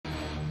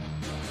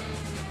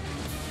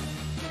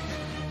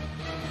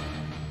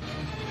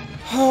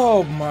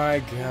Oh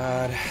my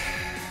god.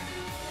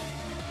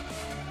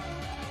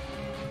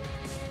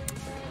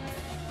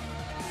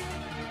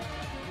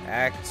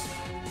 Act.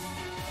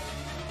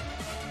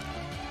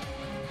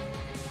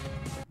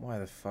 Why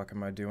the fuck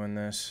am I doing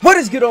this? What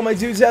is good, all my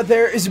dudes out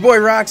there? It's your boy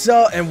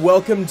Roxalt, and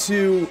welcome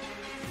to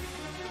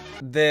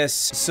this.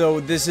 So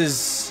this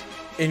is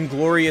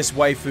Inglorious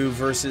Waifu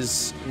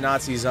versus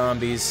Nazi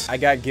zombies. I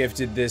got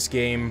gifted this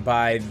game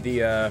by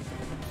the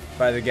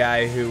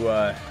guy who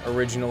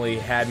originally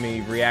had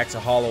me react to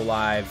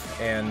HoloLive,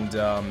 and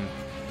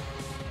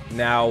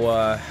now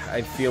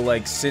I feel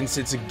like since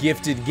it's a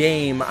gifted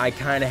game, I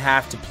kind of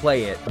have to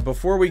play it. But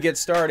before we get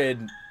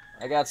started,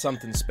 I got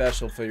something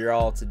special for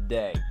y'all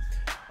today.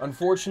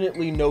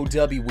 Unfortunately, no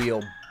Dubby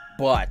wheel,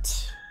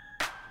 but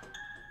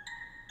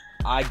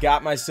I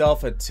got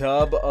myself a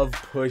tub of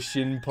Push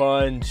and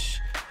Punch.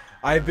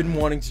 I've been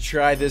wanting to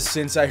try this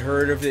since I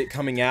heard of it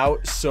coming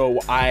out, so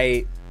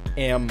I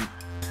am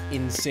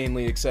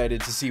insanely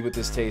excited to see what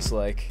this tastes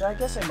like. I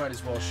guess I might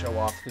as well show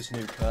off this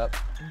new cup.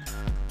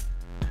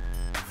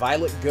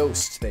 Violet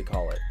Ghost, they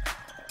call it.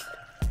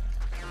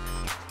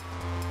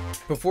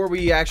 Before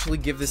we actually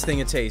give this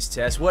thing a taste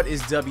test, what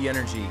is Dubby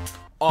Energy?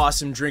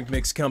 Awesome drink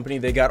mix company.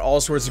 They got all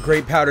sorts of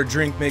great powder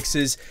drink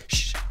mixes,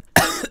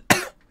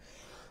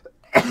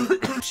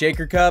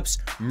 shaker cups,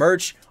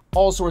 merch,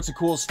 all sorts of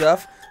cool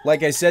stuff.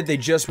 Like I said, they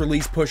just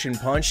released Push and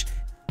Punch,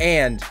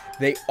 and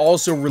they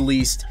also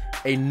released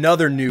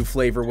another new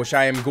flavor, which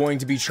I am going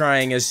to be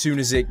trying as soon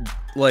as it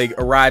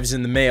arrives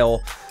in the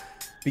mail,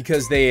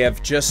 because they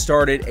have just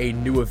started a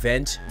new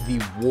event,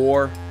 the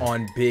War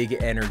on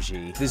Big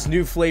Energy. This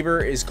new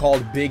flavor is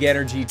called Big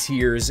Energy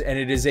Tears, and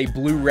it is a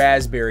blue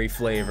raspberry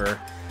flavor.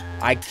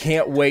 I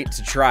can't wait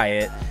to try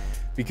it,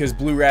 because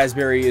blue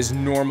raspberry is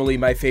normally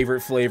my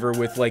favorite flavor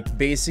with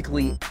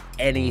basically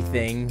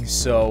anything,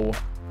 so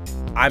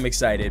I'm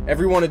excited.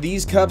 Every one of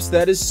these cups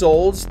that is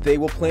sold, they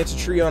will plant a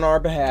tree on our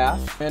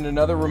behalf. And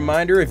another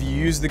reminder, if you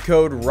use the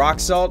code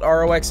ROXALT,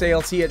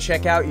 R-O-X-A-L-T, at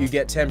checkout, you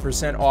get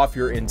 10% off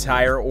your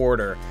entire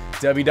order.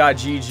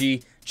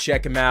 Dubby.gg,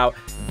 check them out.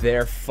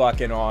 They're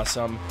fucking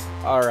awesome.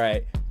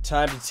 Alright,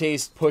 time to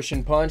taste Push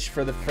and Punch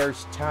for the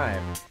first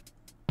time.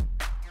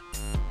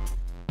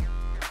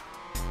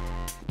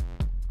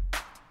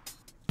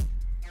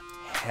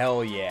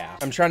 Hell yeah.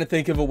 I'm trying to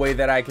think of a way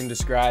that I can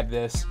describe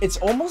this. It's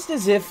almost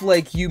as if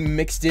you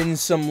mixed in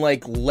some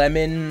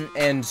lemon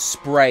and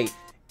Sprite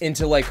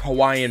into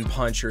Hawaiian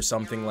Punch or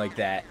something like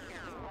that.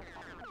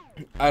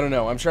 I don't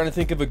know. I'm trying to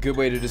think of a good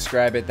way to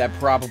describe it. That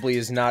probably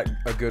is not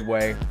a good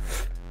way,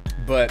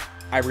 but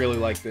I really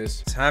like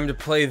this. Time to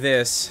play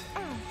this.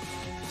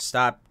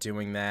 Stop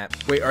doing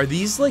that. Wait, are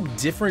these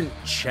different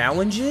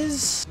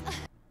challenges?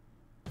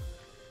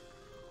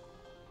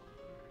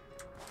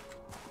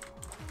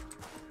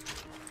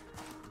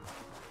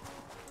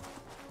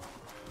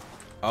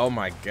 Oh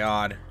my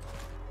god.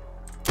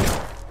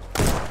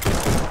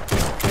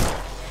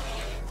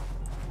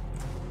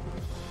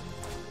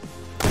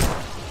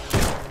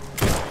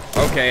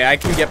 Okay, I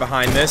can get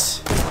behind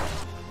this.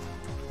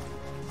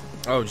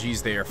 Oh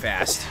geez, they are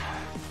fast.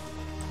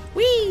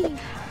 Wee!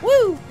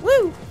 Woo!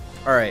 Woo!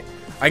 Alright,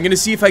 I'm gonna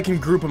see if I can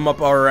group them up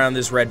all around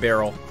this red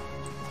barrel.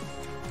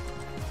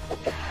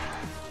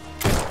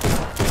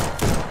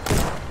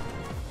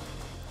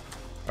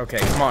 Okay,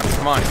 come on,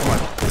 come on, come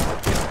on.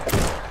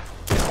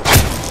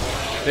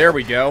 There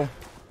we go.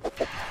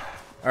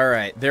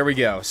 Alright, there we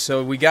go.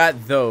 So we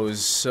got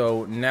those.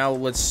 So now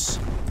let's...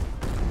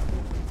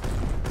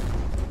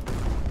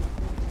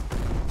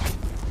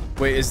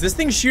 Wait, is this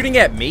thing shooting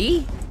at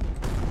me?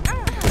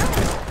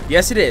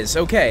 Yes, it is.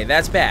 Okay,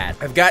 that's bad.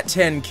 I've got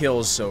 10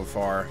 kills so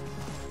far.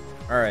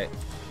 Alright.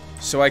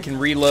 So I can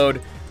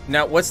reload.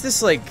 Now, what's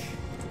this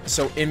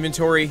So,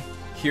 inventory.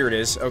 Here it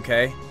is.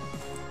 Okay.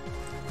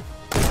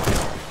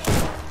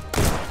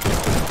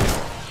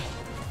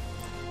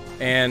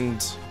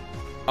 And,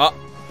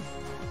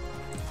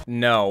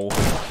 no.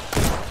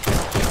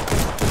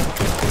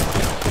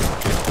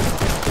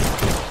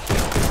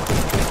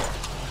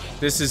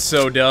 This is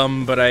so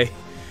dumb, but I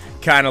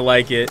kind of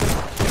like it.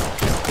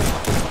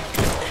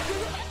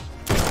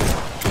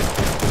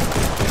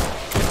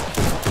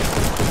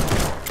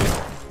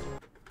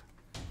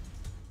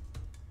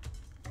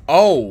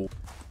 Oh!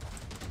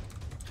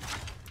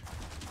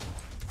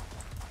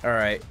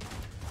 Alright.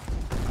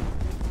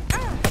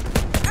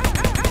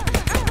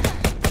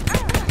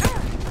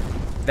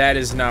 That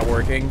is not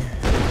working.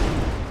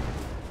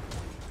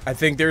 I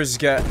think there's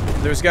got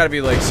to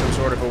be some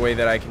sort of a way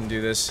that I can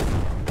do this.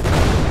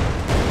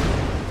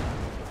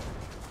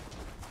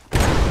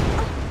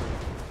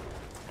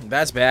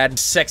 That's bad.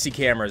 Sexy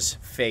cameras.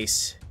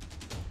 Face.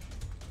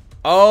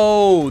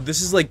 Oh,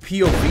 this is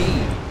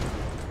POV.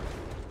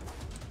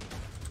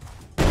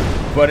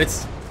 But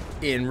it's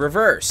in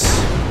reverse.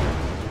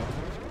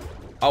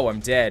 Oh,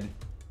 I'm dead.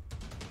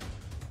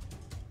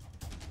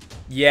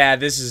 Yeah,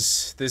 this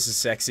is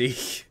sexy.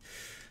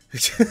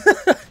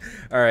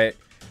 Alright.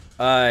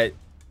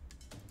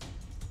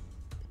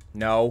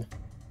 No.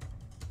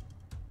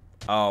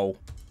 Oh.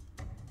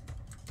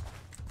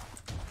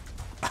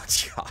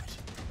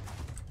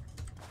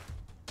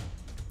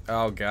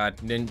 Oh god.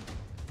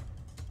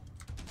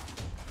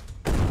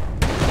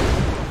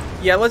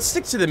 Yeah, let's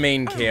stick to the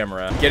main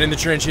camera. Get in the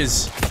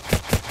trenches.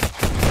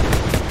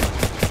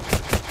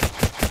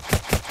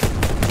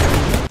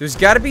 There's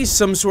gotta be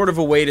some sort of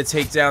a way to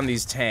take down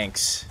these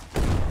tanks.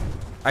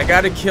 I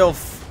gotta kill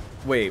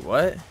wait,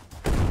 what?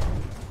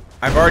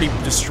 I've already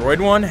destroyed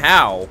one?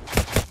 How?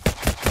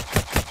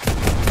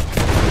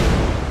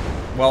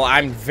 Well,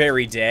 I'm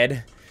very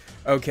dead.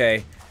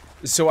 Okay.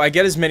 So I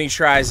get as many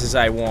tries as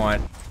I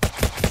want.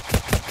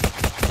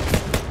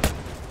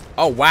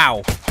 Oh,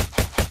 wow.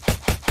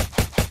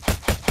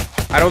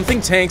 I don't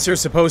think tanks are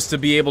supposed to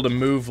be able to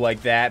move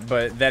like that,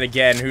 but then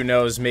again, who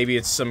knows? Maybe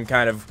it's some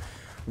kind of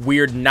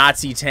weird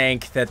Nazi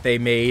tank that they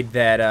made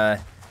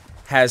that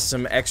has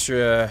some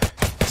extra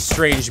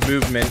strange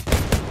movement.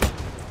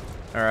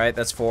 Alright,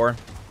 that's 4.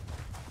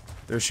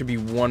 There should be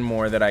one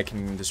more that I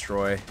can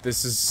destroy.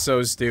 This is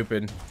so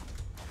stupid.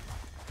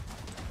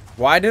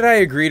 Why did I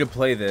agree to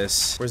play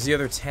this? Where's the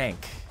other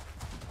tank?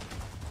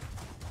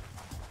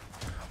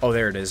 Oh,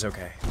 there it is.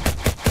 Okay.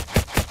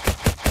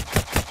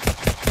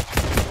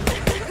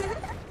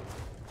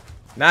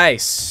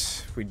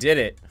 Nice. We did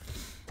it.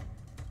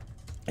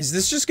 Is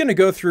this just gonna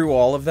go through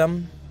all of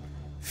them?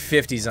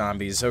 50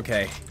 zombies.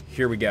 Okay.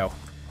 Here we go.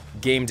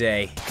 Game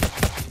day.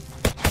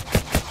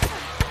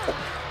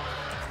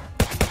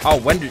 Oh,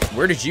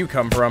 where did you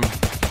come from?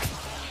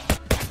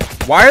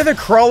 Why are the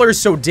crawlers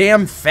so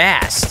damn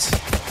fast?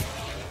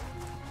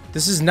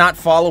 This is not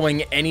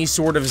following any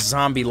sort of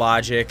zombie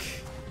logic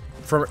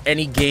from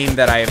any game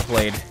that I have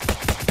played.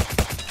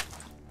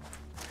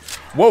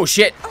 Whoa,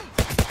 shit!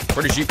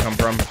 Where did you come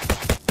from?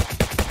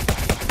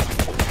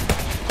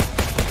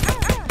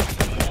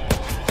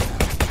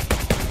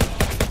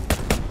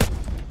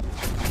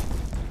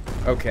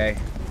 Okay.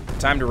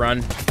 Time to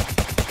run.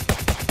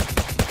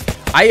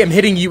 I am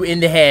hitting you in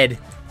the head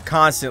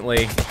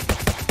constantly.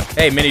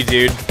 Hey, mini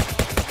dude.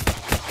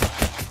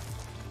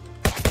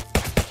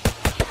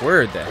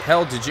 Where the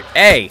hell did you...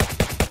 Hey!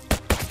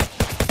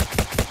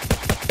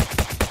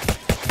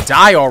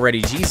 Die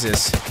already,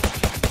 Jesus.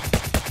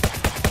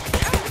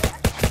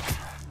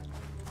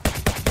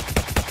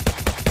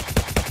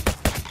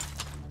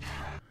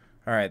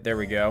 Alright, there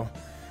we go.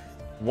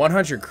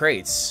 100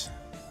 crates.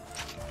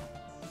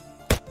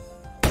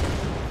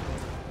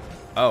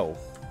 Oh.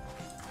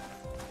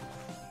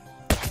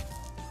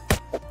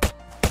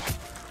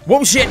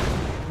 Whoa, shit!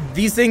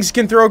 These things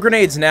can throw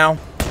grenades now.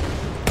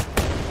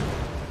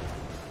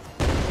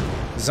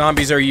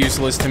 Zombies are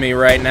useless to me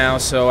right now,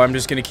 so I'm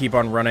just gonna keep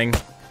on running.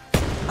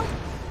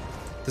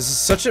 This is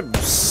such a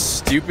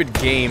stupid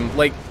game.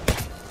 Like,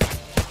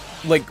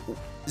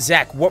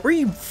 Zach, what were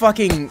you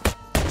fucking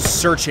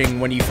searching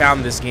when you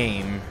found this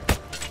game?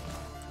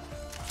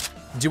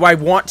 Do I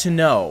want to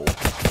know?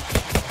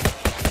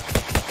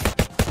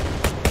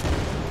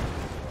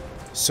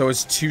 So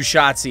it's 2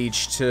 shots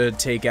each to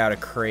take out a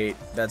crate.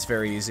 That's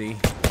very easy.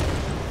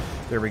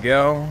 There we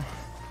go.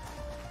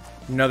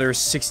 Another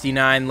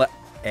 69 left.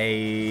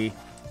 I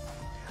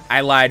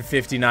lied,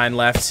 59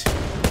 left.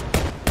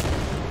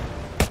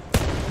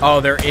 Oh,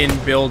 they're in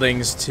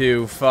buildings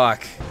too.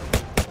 Fuck.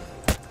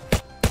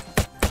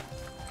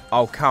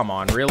 Oh, come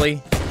on,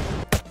 really?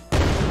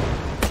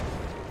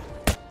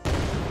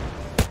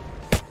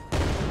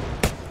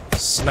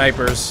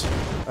 Snipers.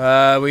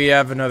 We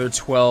have another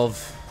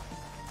 12.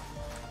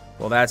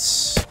 Well,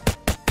 that's...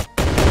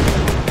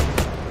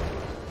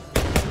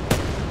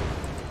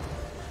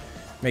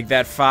 Make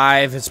that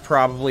 5. It's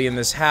probably in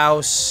this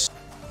house.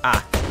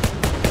 Ah.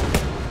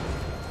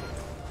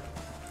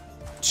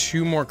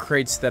 2 more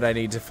crates that I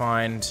need to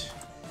find.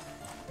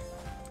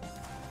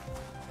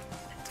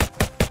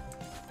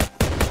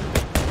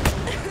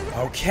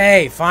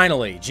 Okay,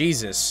 finally.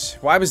 Jesus.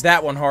 Why was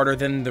that one harder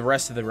than the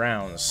rest of the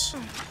rounds?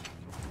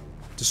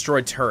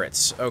 Destroyed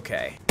turrets.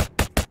 Okay.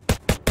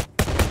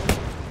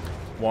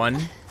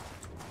 1.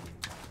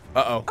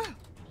 Uh-oh.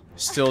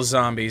 Still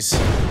zombies.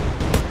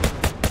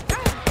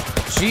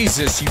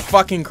 Jesus, you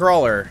fucking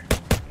crawler.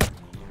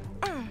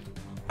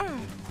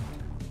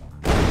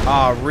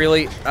 Aw,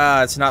 really?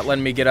 It's not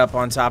letting me get up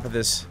on top of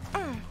this.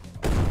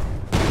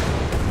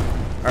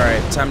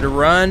 Alright, time to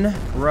run.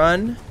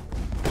 Run.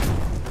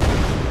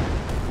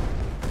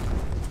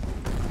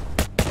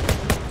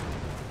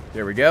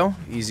 There we go.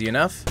 Easy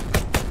enough.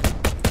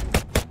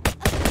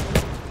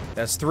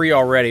 That's 3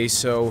 already,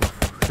 so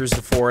here's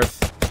the 4th.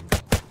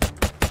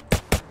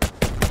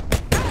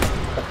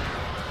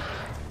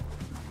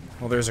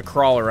 Well, there's a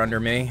crawler under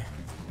me.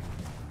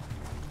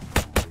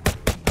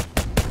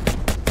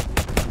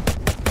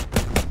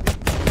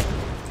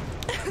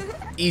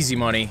 Easy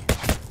money.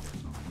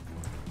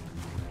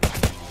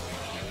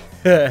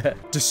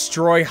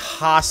 Destroy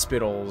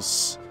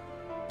hospitals.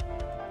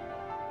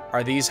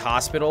 Are these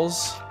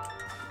hospitals?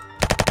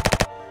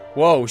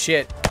 Whoa,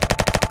 shit.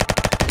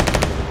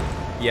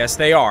 Yes,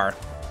 they are.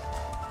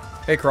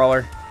 Hey,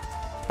 crawler.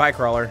 Bye,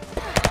 crawler.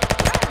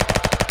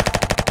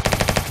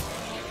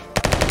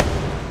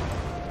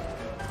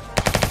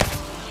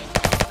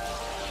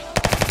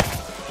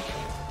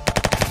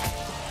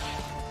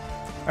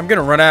 I'm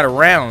gonna run out of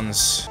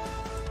rounds.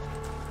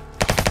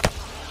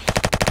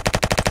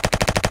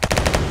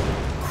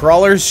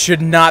 Crawlers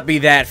should not be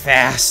that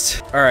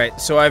fast.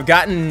 Alright, so I've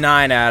gotten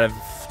 9 out of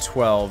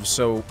 12,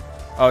 so...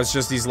 Oh, it's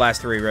just these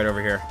last 3 right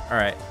over here.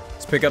 Alright,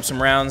 let's pick up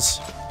some rounds,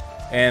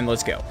 and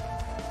let's go.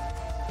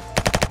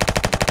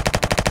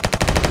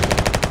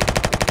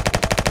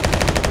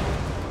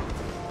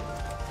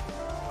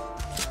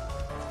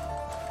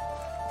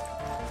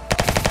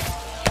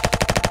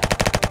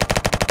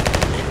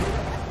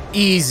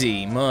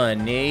 Easy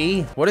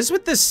money. What is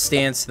with this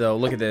stance, though?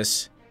 Look at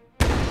this.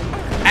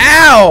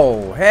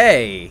 Ow!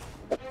 Hey!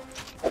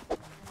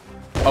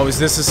 Oh, is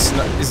this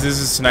a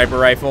sniper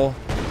rifle?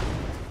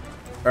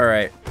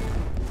 Alright.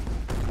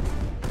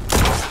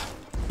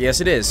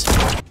 Yes, it is.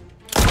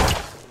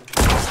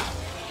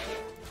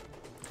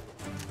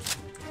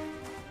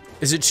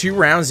 Is it 2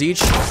 rounds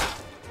each?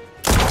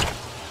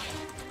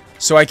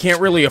 So I can't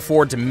really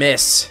afford to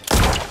miss.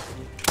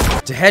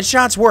 Do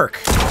headshots work?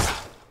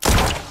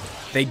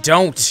 They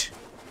don't.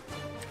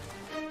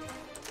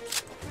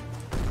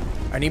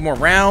 I need more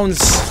rounds.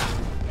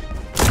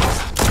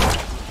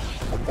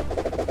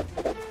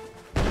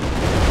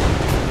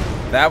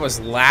 That was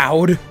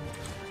loud.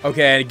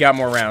 Okay, I got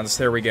more rounds.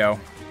 There we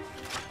go.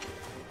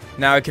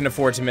 Now I can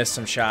afford to miss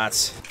some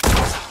shots.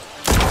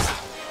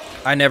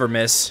 I never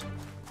miss.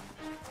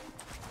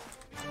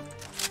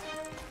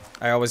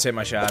 I always hit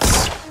my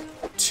shots.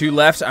 2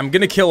 left. I'm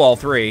gonna kill all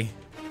 3.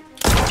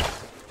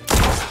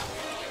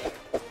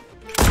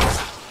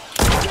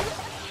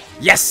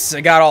 Yes! I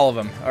got all of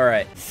them.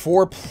 Alright.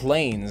 4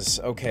 planes.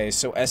 Okay,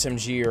 so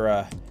SMG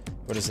or,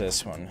 what is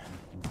this one?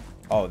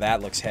 Oh,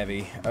 that looks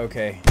heavy.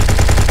 Okay.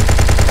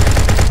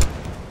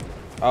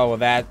 Oh, well,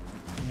 that's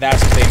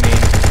what they mean.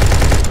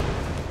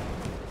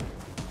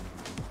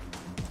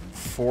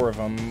 4 of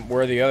them.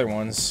 Where are the other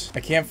ones? I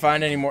can't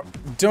find any more.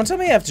 Don't tell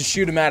me I have to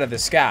shoot them out of the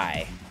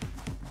sky.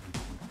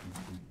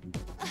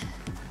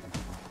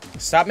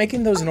 Stop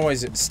making those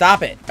noises.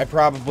 Stop it. I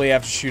probably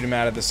have to shoot him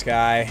out of the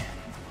sky.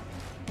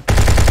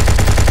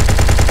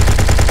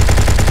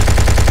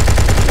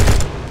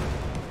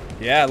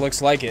 Yeah, it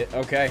looks like it.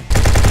 Okay.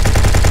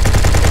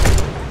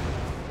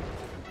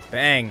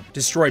 Bang.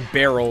 Destroy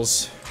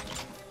barrels.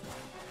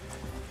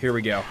 Here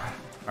we go.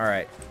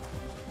 Alright.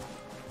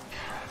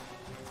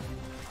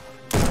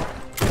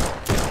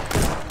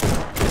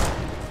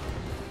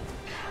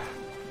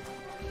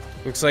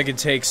 Looks like it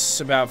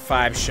takes about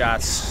 5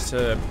 shots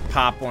to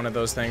pop one of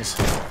those things.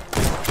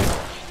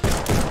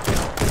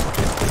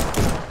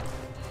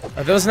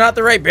 Are those not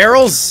the right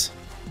barrels?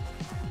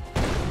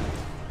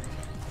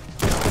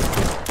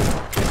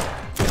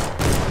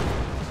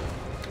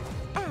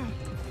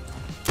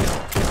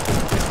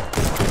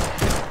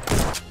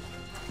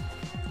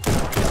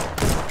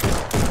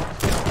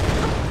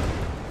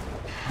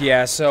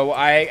 Yeah, so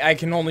I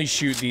can only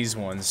shoot these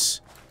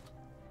ones.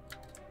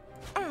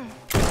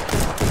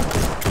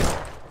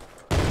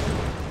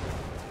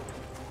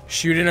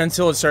 Shoot it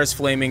until it starts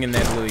flaming and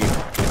then leave.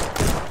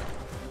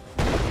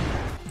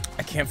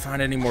 I can't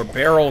find any more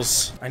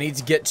barrels. I need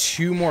to get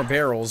 2 more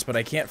barrels, but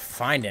I can't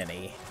find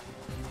any.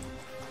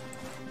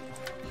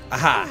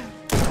 Aha!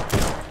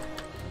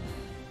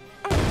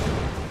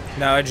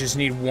 Now I just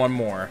need 1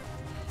 more.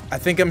 I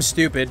think I'm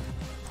stupid.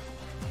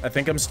 I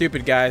think I'm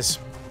stupid, guys.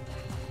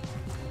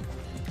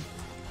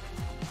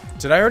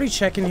 Did I already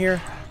check in here?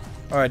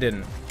 Oh, I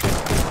didn't.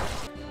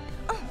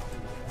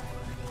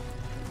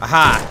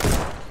 Aha!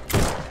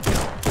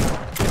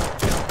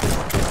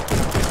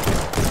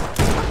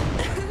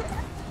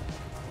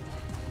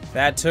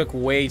 That took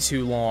way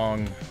too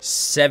long.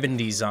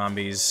 70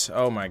 zombies.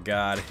 Oh my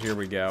god, here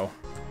we go.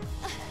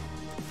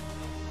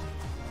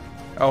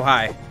 Oh,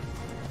 hi.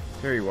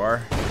 There you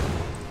are.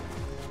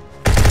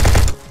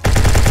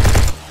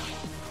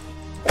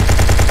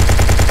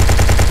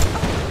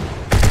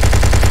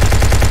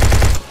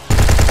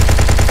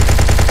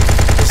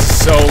 This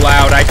is so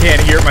loud, I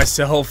can't hear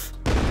myself.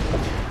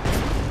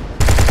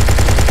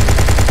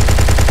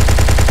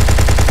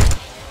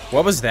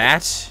 What was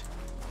that?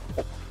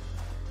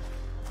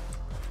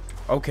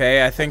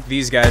 Okay, I think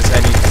these guys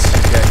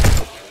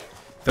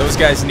those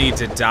guys need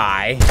to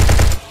die.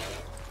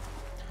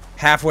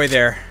 Halfway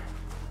there.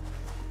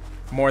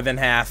 More than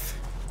half.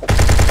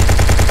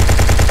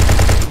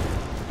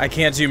 I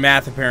can't do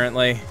math,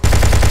 apparently.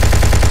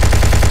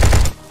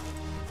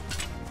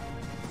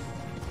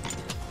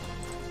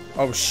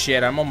 Oh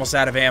shit, I'm almost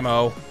out of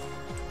ammo.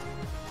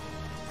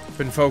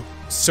 Been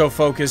so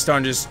focused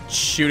on just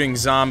shooting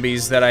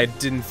zombies that I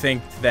didn't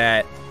think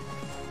that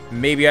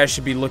maybe I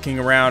should be looking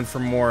around for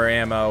more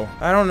ammo.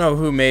 I don't know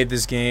who made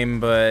this game,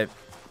 but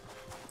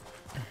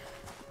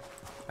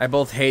I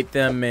both hate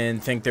them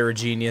and think they're a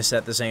genius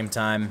at the same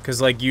time. Because,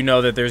 like, you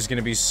know that there's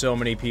gonna be so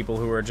many people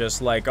who are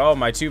just like, oh,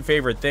 my 2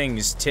 favorite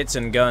things, tits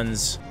and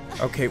guns.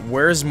 Okay,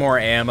 where's more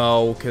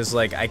ammo? Because,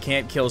 like, I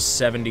can't kill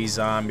 70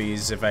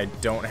 zombies if I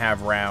don't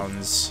have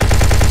rounds.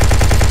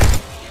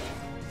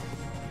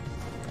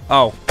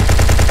 Oh.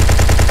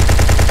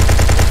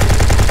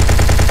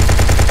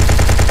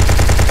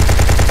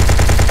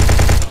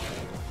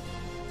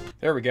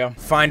 There we go.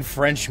 Find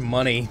French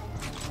money.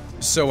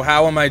 So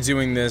how am I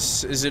doing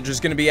this? Is it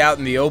just gonna be out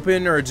in the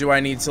open, or do I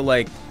need to,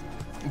 like,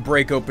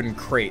 break open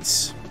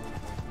crates?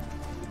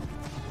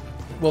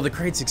 Well, the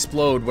crates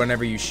explode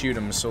whenever you shoot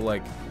them, so,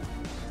 like,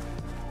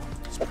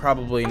 it's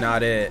probably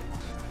not it.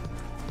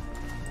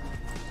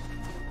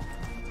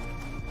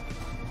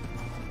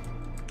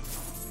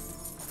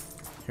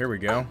 Here we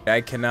go.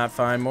 I cannot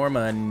find more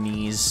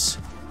monies.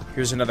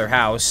 Here's another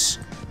house.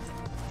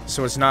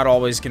 So it's not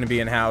always gonna be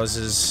in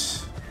houses.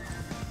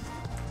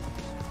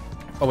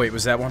 Oh wait,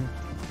 was that one?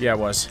 Yeah, it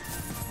was.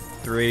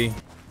 3.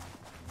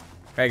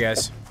 Hey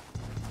guys.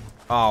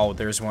 Oh,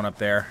 there's one up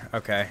there.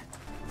 Okay.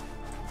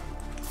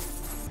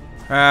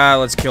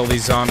 Let's kill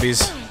these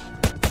zombies.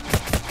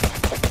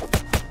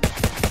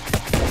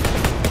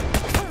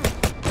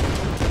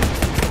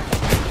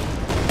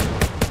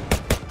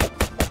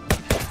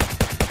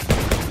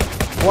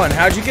 One,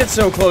 how'd you get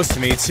so close to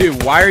me? Two,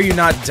 why are you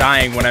not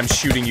dying when I'm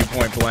shooting you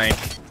point blank?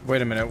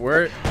 Wait a minute,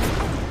 where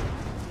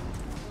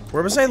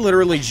was I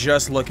literally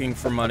just looking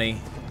for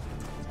money?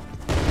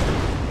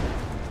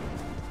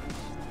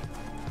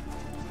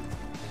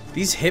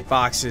 These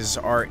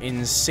hitboxes are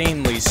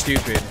insanely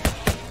stupid.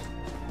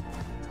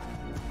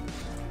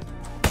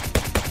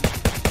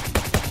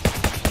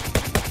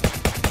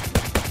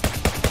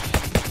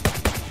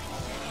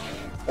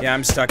 Yeah,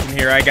 I'm stuck in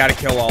here. I gotta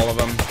kill all of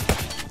them.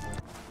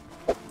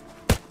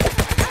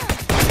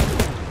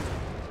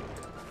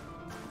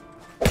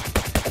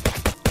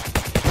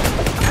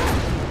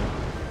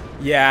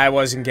 Yeah, I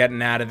wasn't getting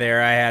out of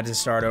there. I had to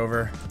start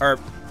over. Or,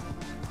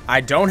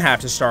 I don't have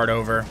to start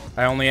over.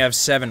 I only have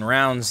 7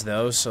 rounds,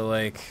 though, so,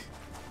 like,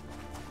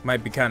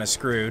 might be kind of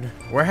screwed.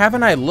 Where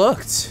haven't I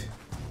looked?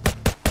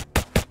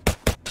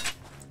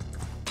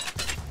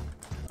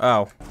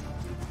 Oh.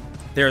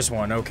 There's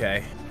one,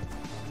 okay.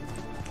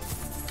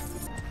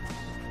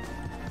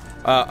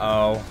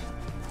 Uh-oh.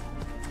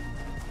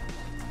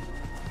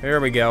 Here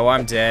we go,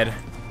 I'm dead.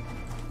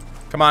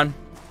 Come on.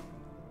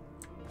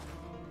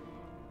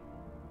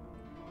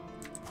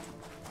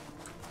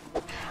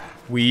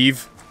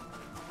 Weave.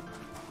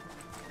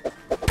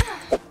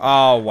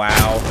 Oh,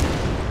 wow.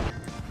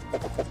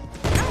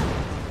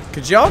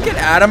 Could y'all get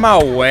out of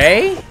my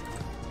way?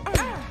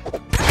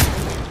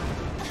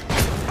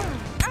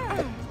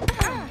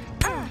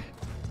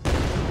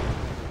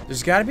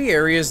 There's gotta be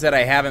areas that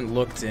I haven't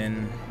looked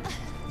in.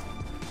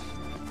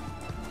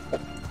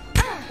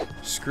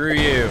 Screw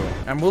you.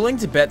 I'm willing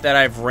to bet that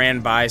I've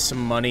ran by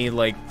some money,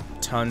 like,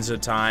 tons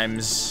of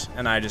times,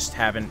 and I just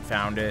haven't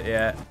found it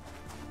yet.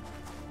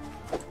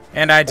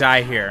 And I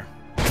die here.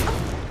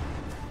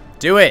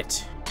 Do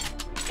it!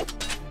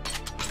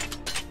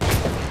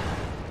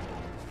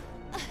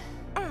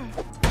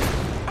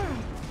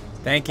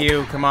 Thank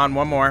you. Come on,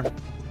 one more.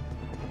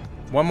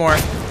 One more.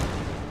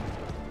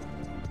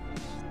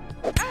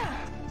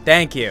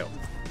 Thank you.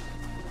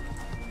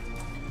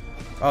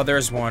 Oh,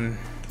 there's one.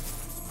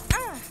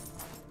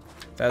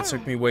 That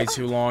took me way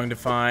too long to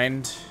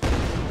find.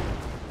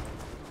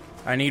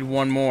 I need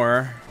one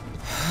more.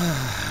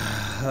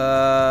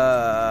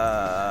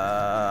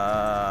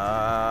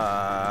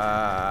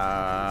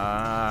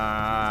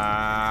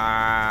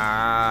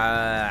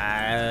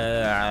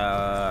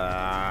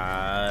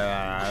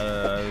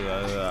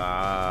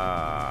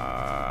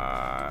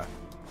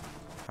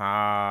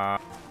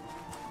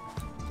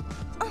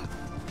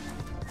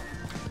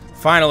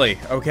 Finally,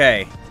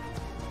 okay.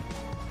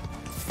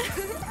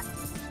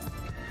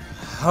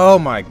 Oh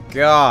my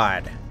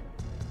god.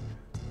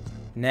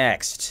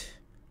 Next.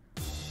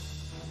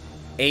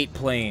 8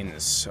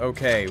 planes.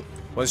 Okay,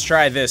 let's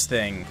try this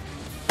thing.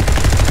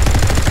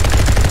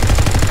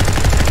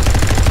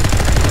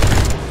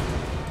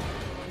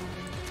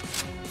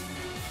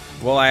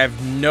 Well, I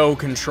have no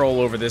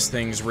control over this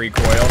thing's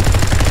recoil.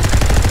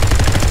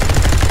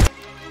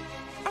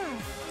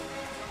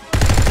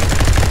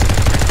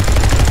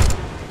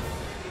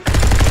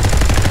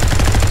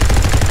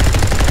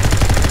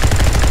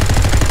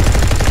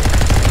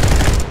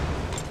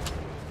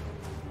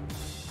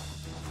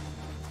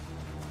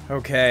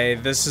 Okay,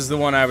 this is the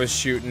one I was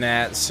shooting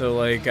at, so,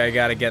 like, I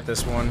gotta get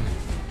this one.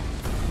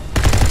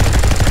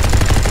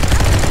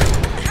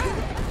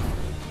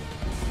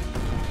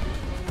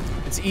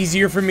 It's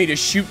easier for me to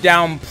shoot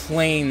down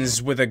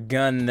planes with a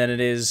gun than it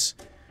is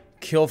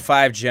kill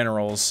 5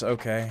 generals.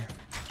 Okay.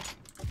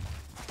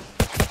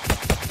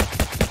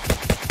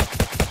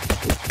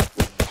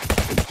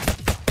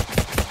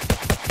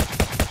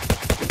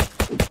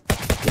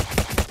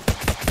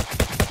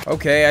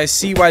 Okay, I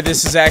see why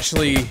this is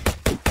actually...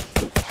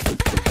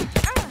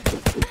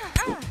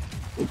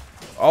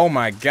 Oh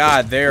my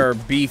god, they're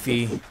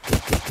beefy.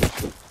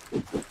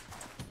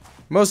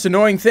 Most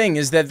annoying thing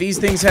is that these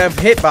things have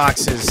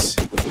hitboxes.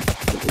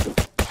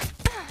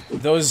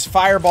 Those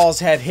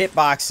fireballs had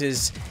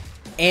hitboxes,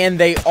 and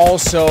they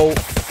also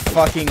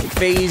fucking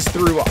phase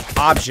through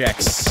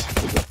objects.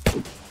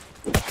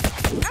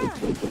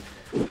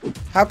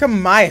 How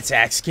come my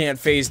attacks can't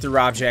phase through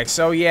objects?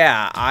 Oh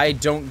yeah, I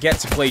don't get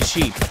to play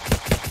cheap.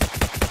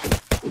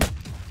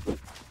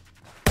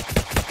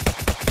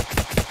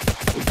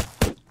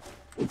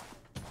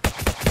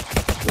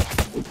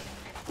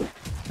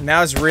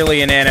 Now it's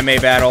really an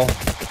anime battle.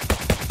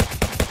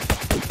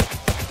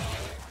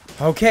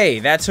 Okay,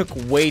 that took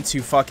way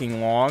too fucking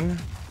long.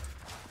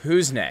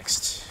 Who's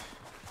next?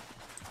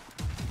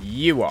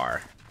 You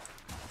are.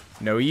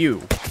 No,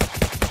 you.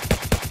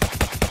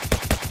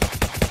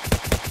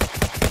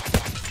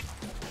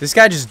 This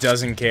guy just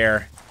doesn't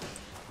care.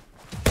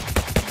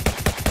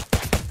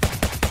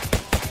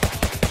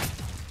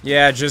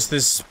 Yeah, just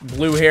this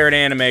blue-haired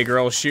anime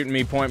girl shooting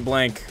me point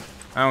blank.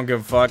 I don't give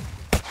a fuck.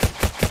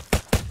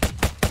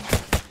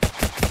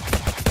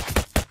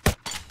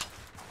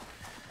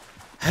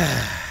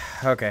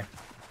 Okay.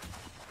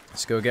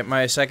 Let's go get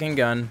my second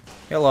gun.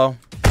 Hello.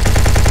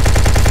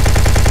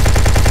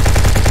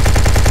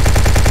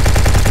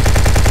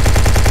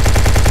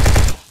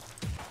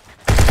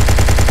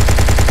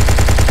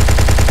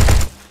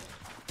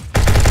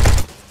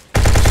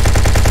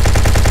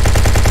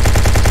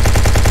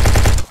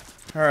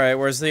 Alright,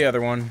 where's the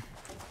other one?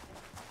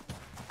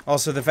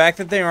 Also, the fact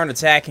that they aren't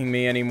attacking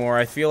me anymore,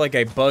 I feel like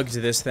I bugged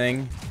this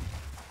thing.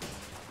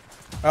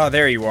 Oh,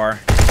 there you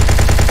are.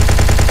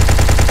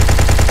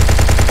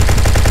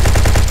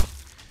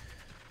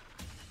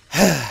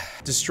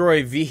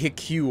 Destroy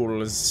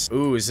vehicles.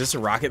 Ooh, is this a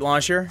rocket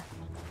launcher?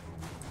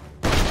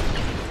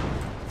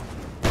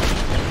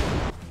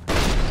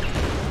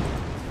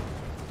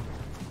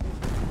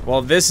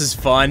 Well, this is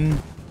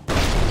fun.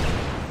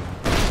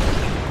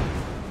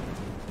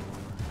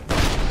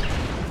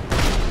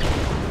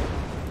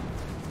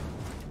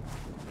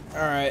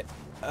 Alright,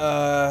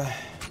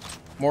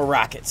 more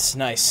rockets.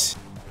 Nice.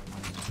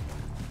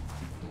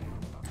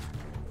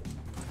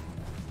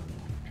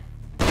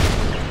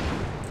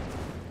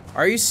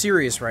 Are you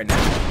serious right now?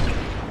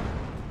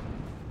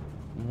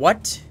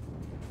 What?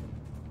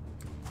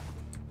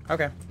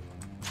 Okay.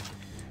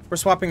 We're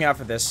swapping out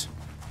for this.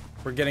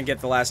 We're gonna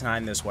get the last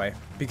 9 this way.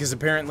 Because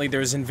apparently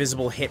there's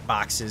invisible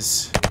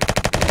hitboxes.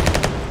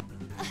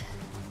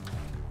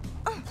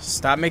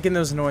 Stop making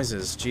those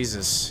noises.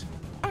 Jesus.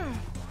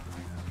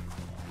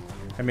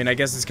 I mean, I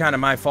guess it's kind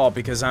of my fault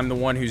because I'm the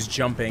one who's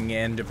jumping,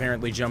 and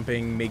apparently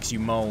jumping makes you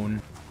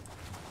moan.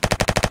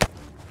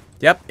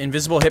 Yep,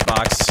 invisible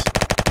hitbox.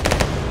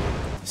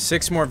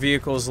 6 more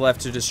vehicles left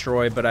to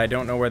destroy, but I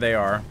don't know where they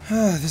are.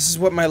 This is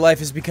what my life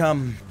has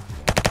become.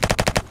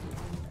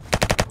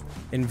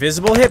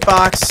 Invisible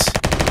hitbox.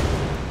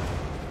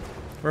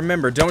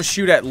 Remember, don't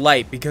shoot at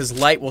light, because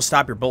light will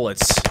stop your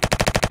bullets.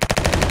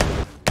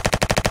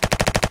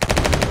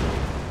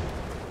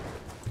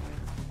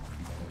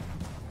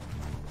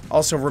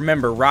 Also,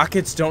 remember,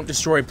 rockets don't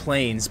destroy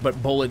planes,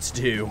 but bullets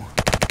do.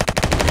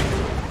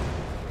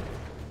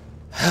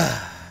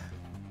 How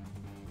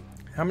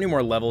many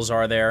more levels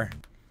are there?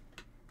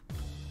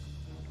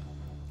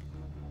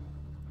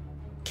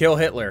 Kill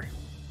Hitler.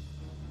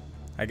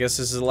 I guess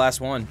this is the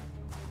last one.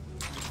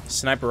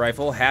 Sniper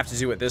rifle. Have to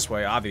do it this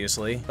way,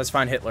 obviously. Let's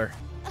find Hitler.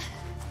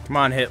 Come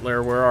on,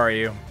 Hitler. Where are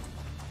you?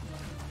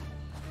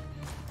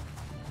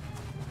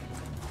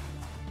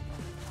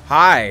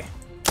 Hi.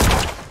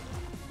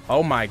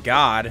 Oh my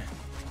god.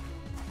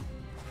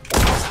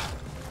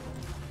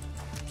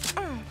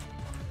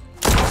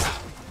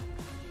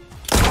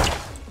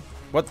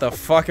 What the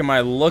fuck am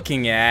I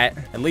looking at?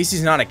 At least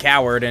he's not a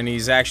coward and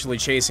he's actually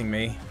chasing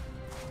me.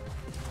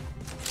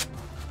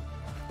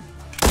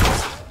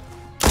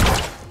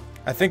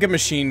 I think a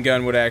machine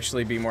gun would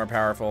actually be more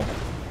powerful.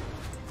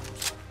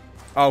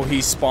 Oh,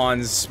 he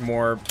spawns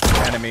more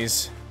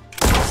enemies.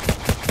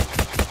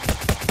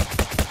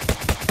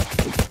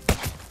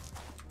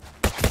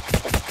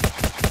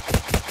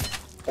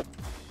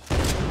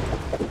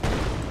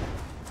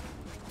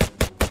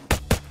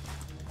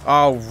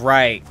 Oh,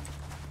 right.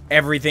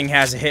 Everything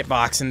has a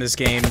hitbox in this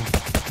game.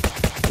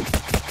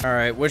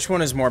 Alright, which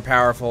one is more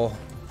powerful?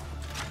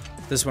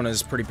 This one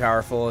is pretty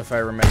powerful, if I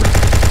remember.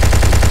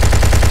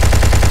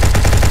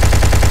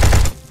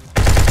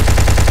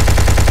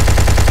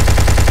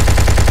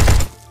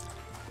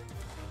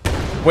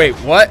 Wait,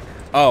 what?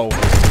 Oh.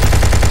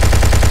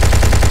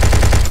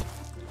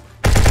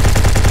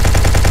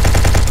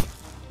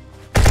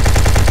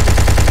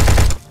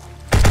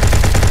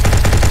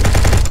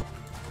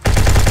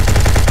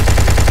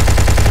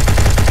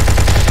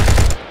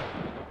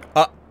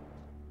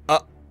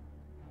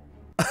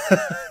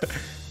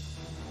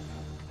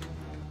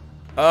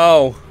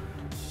 Oh.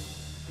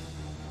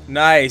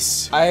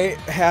 Nice. I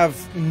have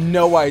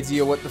no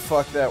idea what the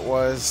fuck that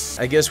was.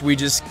 I guess we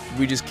just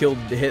killed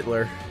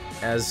Hitler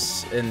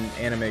as an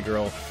anime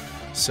girl.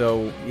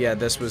 So, yeah,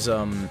 this was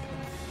an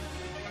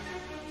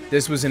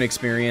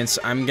experience.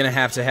 I'm gonna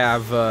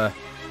have a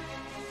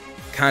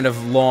kind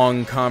of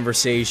long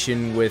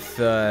conversation with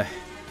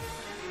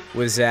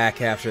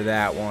Zach after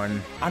that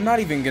one. I'm not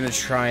even gonna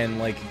try and,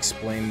 like,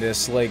 explain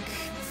this. Like,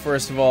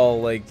 first of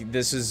all, like,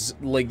 this is,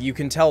 like, you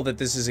can tell that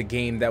this is a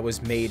game that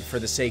was made for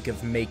the sake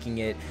of making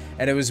it,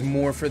 and it was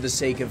more for the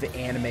sake of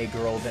anime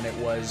girl than it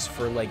was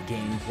for, like,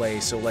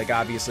 gameplay, so, like,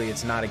 obviously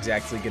it's not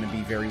exactly gonna be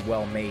very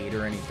well made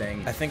or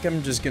anything. I think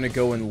I'm just gonna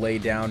go and lay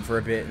down for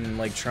a bit and,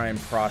 like, try and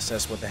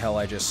process what the hell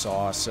I just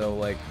saw, so,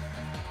 like,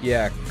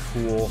 yeah,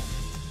 cool.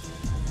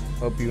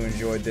 Hope you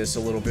enjoyed this a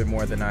little bit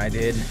more than I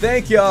did.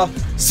 Thank y'all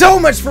so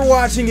much for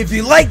watching. If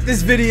you liked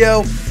this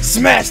video,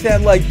 smash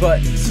that like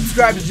button.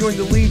 Subscribe to join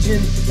the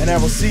Legion, and I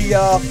will see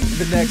y'all in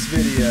the next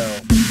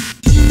video.